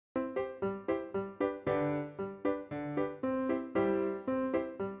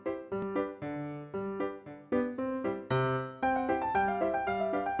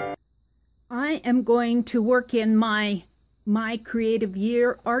I am going to work in my Creative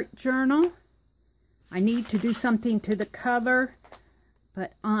Year art journal. I need to do something to the cover,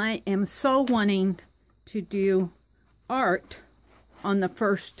 but I am so wanting to do art on the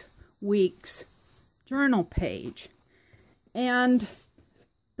first week's journal page. And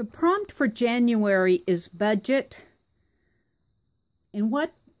the prompt for January is budget. And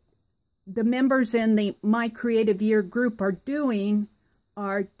what the members in the My Creative Year group are doing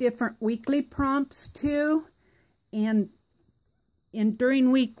are different weekly prompts too. And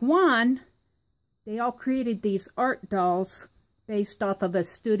during week 1, they all created these art dolls based off of a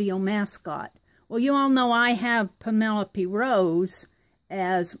Studio Mascot. Well, you all know I have Pinelope Rose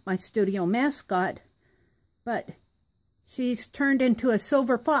as my Studio Mascot, but she's turned into a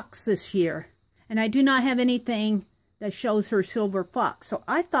silver fox this year, and I do not have anything that shows her silver fox. So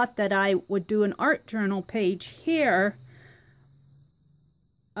I thought that I would do an art journal page here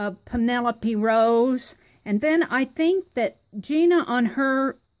of Pinelope Rose, and then I think that Gina on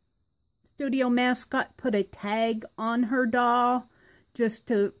her Studio Mascot put a tag on her doll just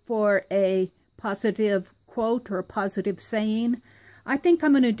for a positive quote or a positive saying. I think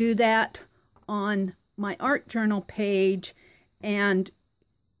I'm going to do that on my art journal page and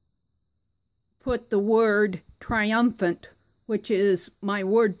put the word triumphant, which is my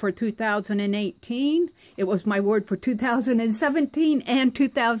word for 2018. It was my word for 2017 and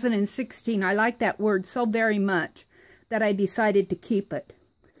 2016. I like that word so very much that I decided to keep it.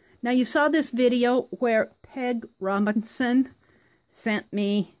 Now, you saw this video where Peg Robinson sent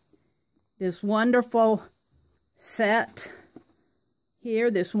me this wonderful set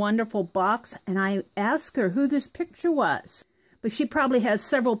here, this wonderful box, and I asked her who this picture was. But she probably has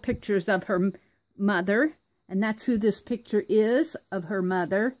several pictures of her mother, and that's who this picture is of her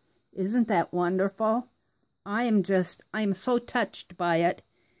mother. Isn't that wonderful? I am so touched by it.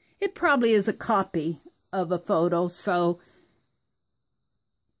 It probably is a copy of a photo, so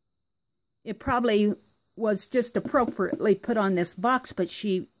it probably was just appropriately put on this box, but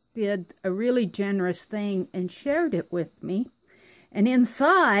she did a really generous thing and shared it with me. And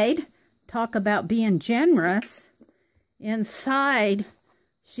inside, talk about being generous, inside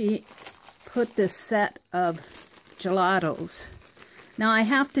she put this set of gelatos. Now, I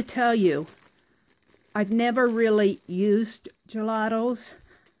have to tell you, I've never really used gelatos.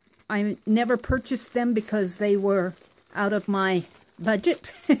 I never purchased them because they were out of my budget.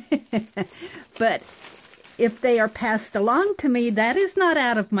 But if they are passed along to me, that is not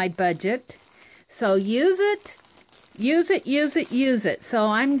out of my budget. So use it, use it, use it, use it. So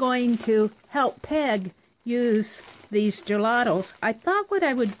I'm going to help Peg use these gelatos. I thought what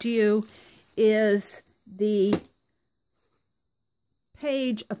I would do is the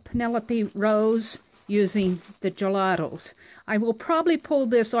page of Pinelope Rose using the gelatos. I will probably pull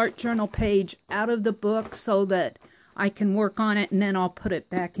this art journal page out of the book so that I can work on it, and then I'll put it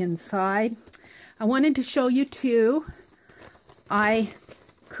back inside. I wanted to show you too, I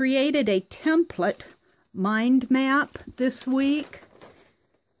created a template mind map this week,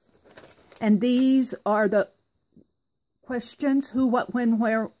 and these are the questions: who, what, when,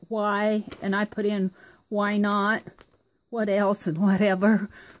 where, why, and I put in why not, what else, and whatever,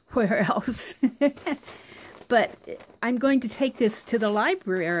 where else. But I'm going to take this to the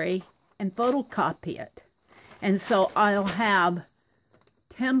library and photocopy it. And so I'll have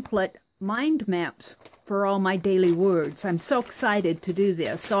template mind maps for all my daily words. I'm so excited to do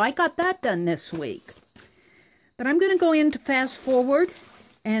this. So I got that done this week. But I'm going to go into fast forward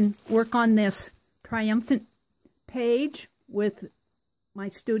and work on this triumphant page with my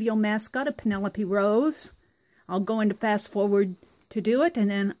Studio Mascot of Pinelope Rose. I'll go into fast forward to do it,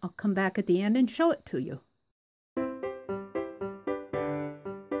 and then I'll come back at the end and show it to you.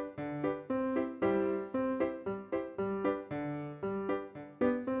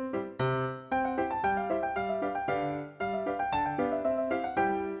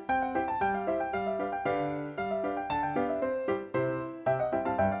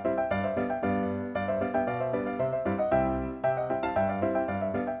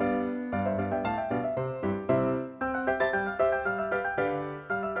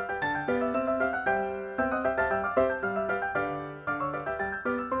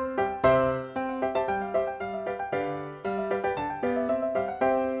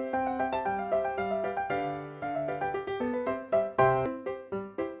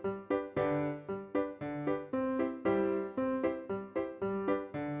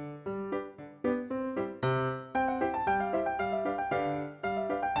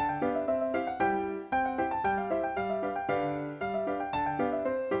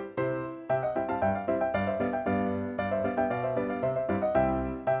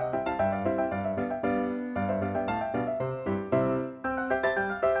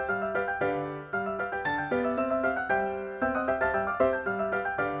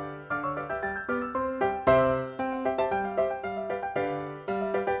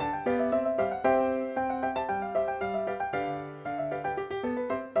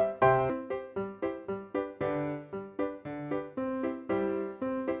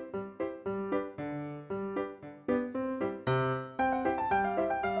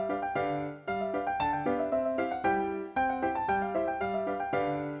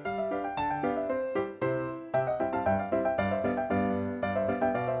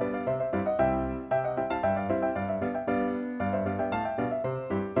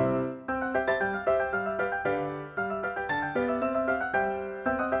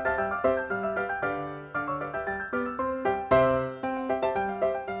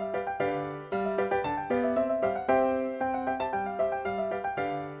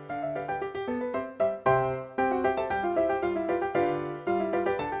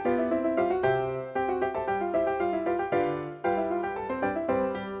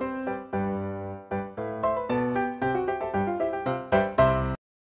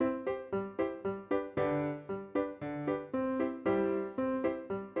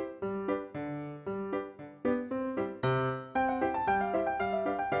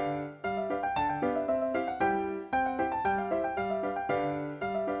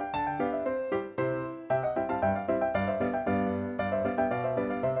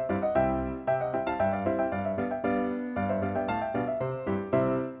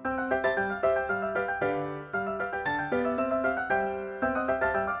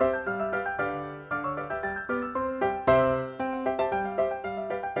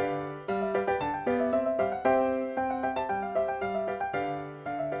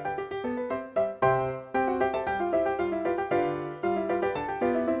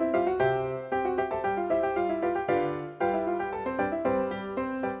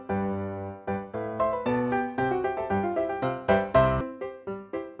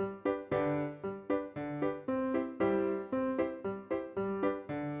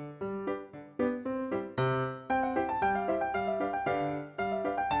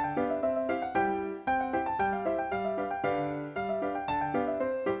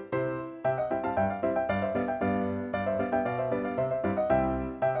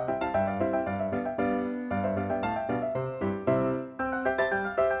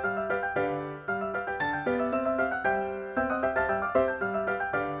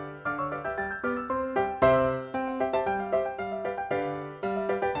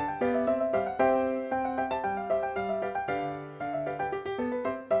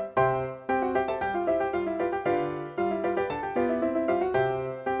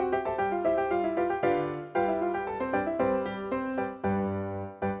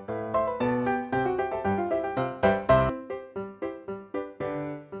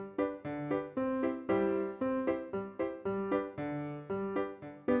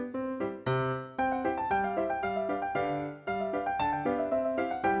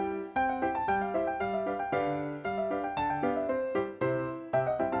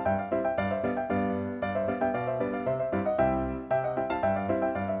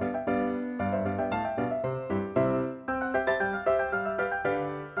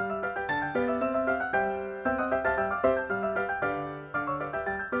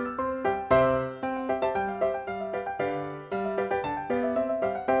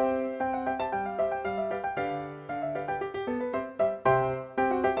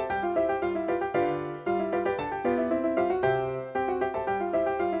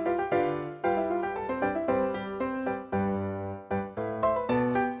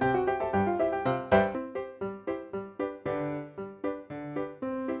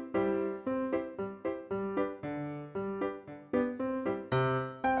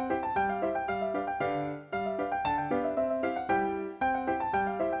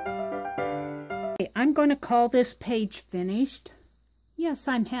 I'm going to call this page finished. Yes,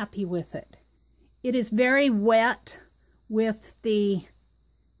 I'm happy with it. It is very wet with the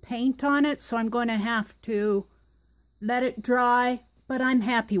paint on it, so I'm going to have to let it dry, but I'm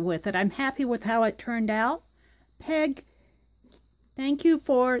happy with it. I'm happy with how it turned out. Peg, thank you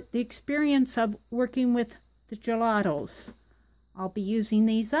for the experience of working with the gelatos. I'll be using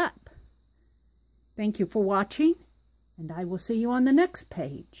these up. Thank you for watching, and I will see you on the next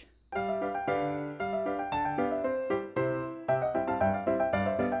page.